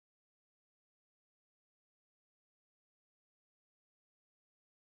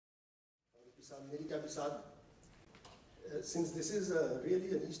Since this is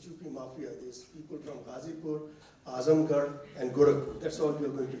really an East UP mafia, there's people from Ghazipur, Azamgarh, and Gorakhpur. That's all we are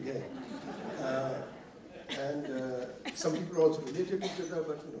going to get. Some people are also related to each other,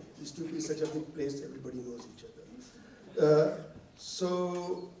 but you know, East UP is such a big place, everybody knows each other.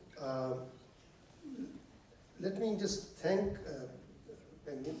 Let me just thank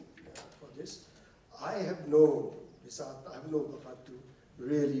Penguin for this. I have no bakat to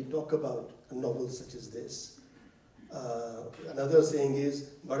really talk about a novel such as this. Another saying is,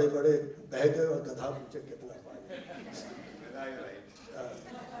 "Bade bade beh gaye aur gadha puche kitna pani."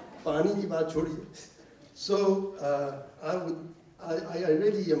 Pani ki baat chhodiye. So I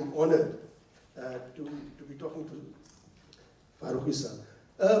really am honored to be talking to Farooqui साहब।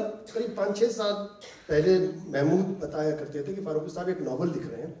 करीब 5-6 साल पहले महमूद बताया करते थे कि फारूकी साहब एक नॉवल लिख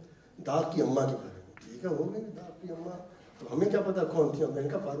रहे हैं दाग की अम्मा के बारे में। ठीक है, हो गई दाग की अम्मा, तो हमें क्या पता कौन थी। मैंने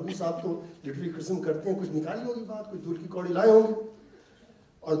कहा फारूकी साहब तो लिटरेरी क्रिटिसिज्म करते हैं, कुछ निकाली होगी बात, कुछ दूर की कौड़ी लाए होंगे।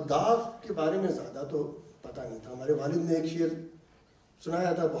 और दाग के बारे में ज़्यादा तो पता नहीं था। हमारे वालिद ने एक शेर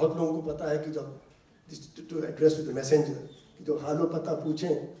सुनाया था, बहुत लोगों को पता है कि जब to address to the messenger, कि जो हालो पता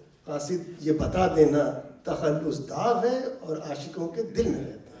पूछें कासिद ये बता देना, तखल्लुस दाग है और आशिकों के दिल में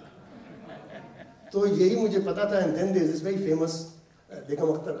रहता है। तो यही मुझे पता था। And then there is very famous बेगम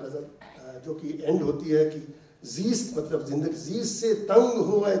अख्तर गज़ल जो कि एंड होती है कि ज़ीस्त मतलब जिंदगी, ज़ीस्त से तंग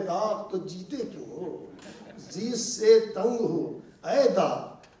हो ऐ दाग तो जीते क्यों हो, ज़ीस्त से तंग हो ऐ दाग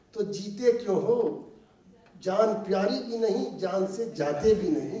तो जीते क्यों हो, जान प्यारी भी नहीं जान से जाते भी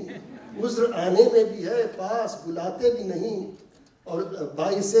नहीं, उज़्र आने में भी है पास बुलाते भी नहीं, और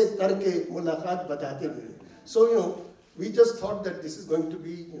बाइसे तरके मुलाकात बताते भी नहीं। So you know, we just thought that this is going to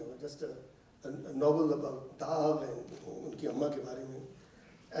be, you know, just a novel about दाग and उनकी अम्मा के बारे में.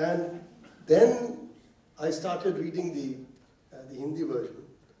 And then I started reading the Hindi version,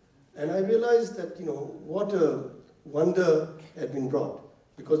 and I realized that, you know, what a wonder had been brought,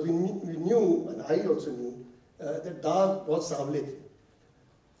 because we knew, and I also knew, that दाग बहुत सांवले थे.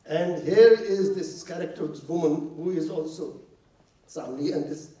 And here is this character, this woman who is also Sawli, and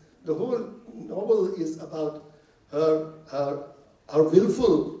the whole novel is about her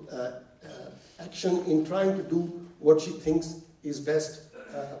willful action in trying to do what she thinks is best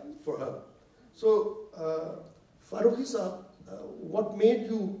for her. So, Farooqui Saab, what made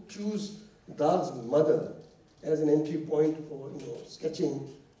you choose Dag's mother as an entry point for, you know, sketching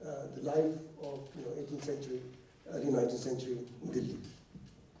the life of, you know, 18th century, early 19th century Delhi?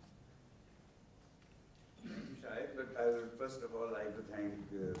 But I would first of all like to thank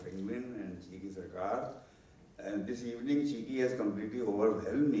Penguin and Chiki Sarkar. And this evening, Chiki has completely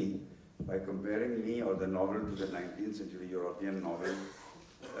overwhelmed me by comparing me or the novel to the 19th century European novel.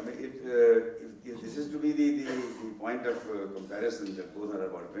 I mean, if this is to be the point of comparison, that both are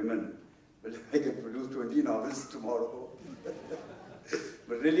about women, well, I can produce 20 novels tomorrow.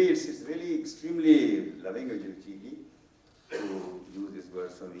 But really, it's really extremely loving of you, Chiki, to use these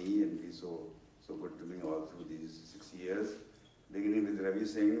words for me and be so good to me all through these 6 years, beginning with Ravi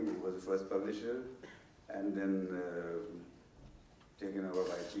Singh, who was the first publisher, and then taken over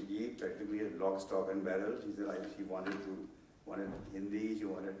by Chiki, practically at lock, stock and barrel. She said she wanted Hindi, she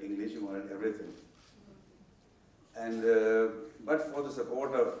wanted English, she wanted everything. And but for the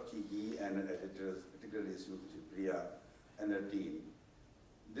support of Chiki and editors, particularly Supriya and her team,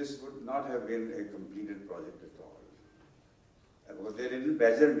 this would not have been a completed project at all. Because they didn't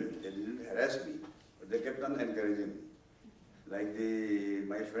badger me, they didn't harass me, but they kept on encouraging me. Like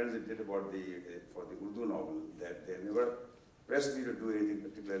my friends did about for the Urdu novel, that they never pressed me to do anything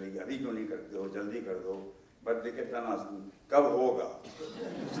particularly. Abhi kyun nahi karte ho, jaldi kar do. But they kept on asking, kab hoga?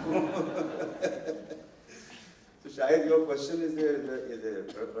 So shayad your question is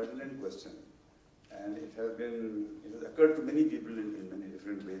a pertinent question, and it has occurred to many people in many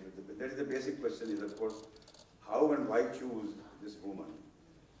different ways. But there is the basic question is, of course, how and why choose this woman?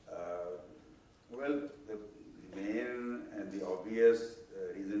 Well, the main and the obvious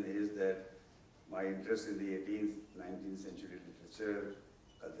reason is that my interest in the 18th, 19th century literature,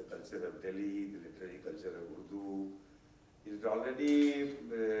 the culture of Delhi, the literary culture of Urdu, it already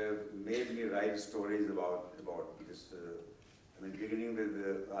made me write stories about this. I mean, beginning with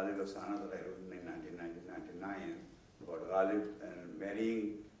Ghalib Afsana that I wrote in 1999 about Ghalib and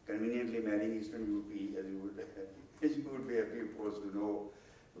conveniently marrying Eastern UP, as you would be happy, of course, to know,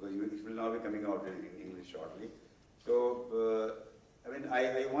 because it will now be coming out in English shortly. So, I mean,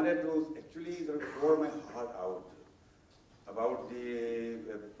 I wanted to actually sort of pour my heart out about the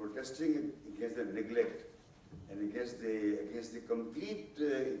protesting against the neglect and against the complete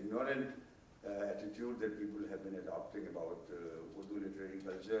ignorant attitude that people have been adopting about Urdu literary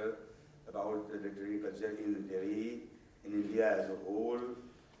culture, about the literary culture in Delhi, in India as a whole.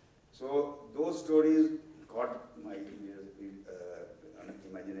 So those stories caught my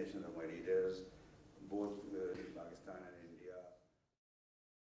imagination of my readers, both in Pakistan